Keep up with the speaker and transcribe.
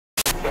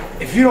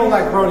If you don't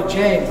like Brody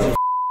James, then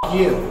f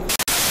you.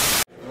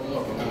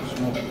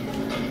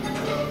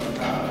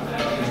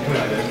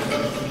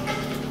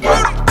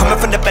 Coming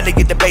from the belly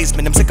in the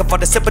basement, I'm sick of all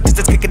the sympathies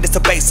that's kicking this so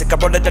basic. I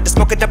roll it up, the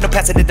smoke it up, no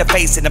pass it in the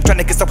face. And I'm trying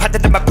to get so hot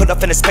that I might put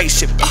up in a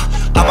spaceship.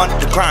 I'm on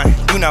the grind,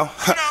 you know,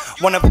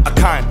 one of a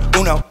kind,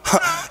 Uno.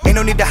 Ain't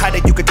no need to hide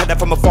it, you can tell that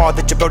from afar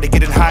that your brody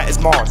getting high as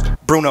Mars.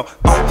 Bruno,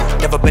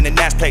 never been in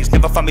that place,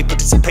 never find me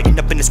participating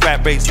up in this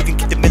rat race. You can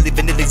keep the milli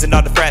vanillis and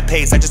all the frat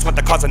pays. I just want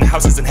the cars and the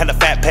houses and hella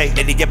fat pay.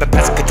 Lately I've been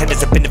passing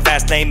contenders up in the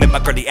fast lane, make my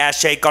girly ass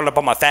shake all up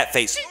on my fat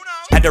face.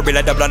 Had to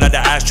relight the blunt on the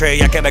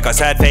ashtray, I can't make a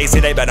sad face,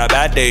 it ain't been a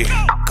bad day.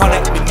 Call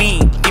it with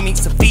me, give me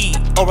some feed,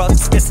 or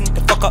else it's missing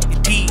the fuck up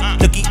your tea.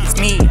 Looky, it's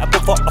me, I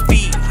put for a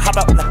fee. How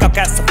about like I've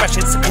got some fresh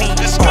and some clean?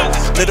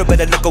 Little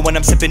bit of liquor when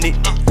I'm sipping it.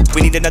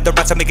 We need another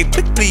round, so make it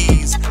quick,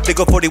 please. Big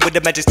ol' 40 with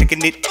the magic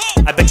sticking it.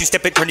 I bet you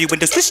step it, turn you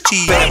into Swiss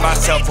cheese. Better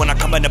myself when I'm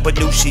coming up with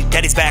new shit.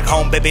 Daddy's back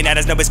home, baby, now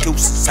there's no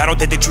excuses. I don't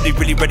think they truly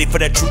really ready for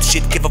that truth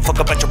shit. Give a fuck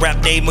about your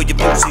rap name or your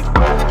music,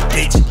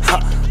 bitch.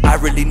 I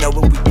really know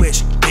what we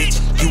wish, bitch.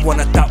 You want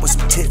a thought with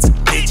some tits,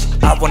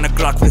 bitch. I want a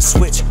Glock with a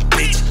switch,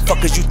 bitch.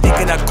 Fuckers, you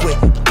thinking I quit,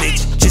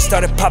 bitch. Just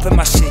started popping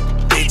my shit,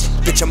 bitch.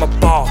 Bitch, I'm a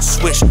ball,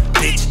 swish,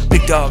 bitch.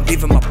 Big dog,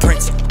 leaving my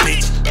prints,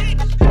 bitch.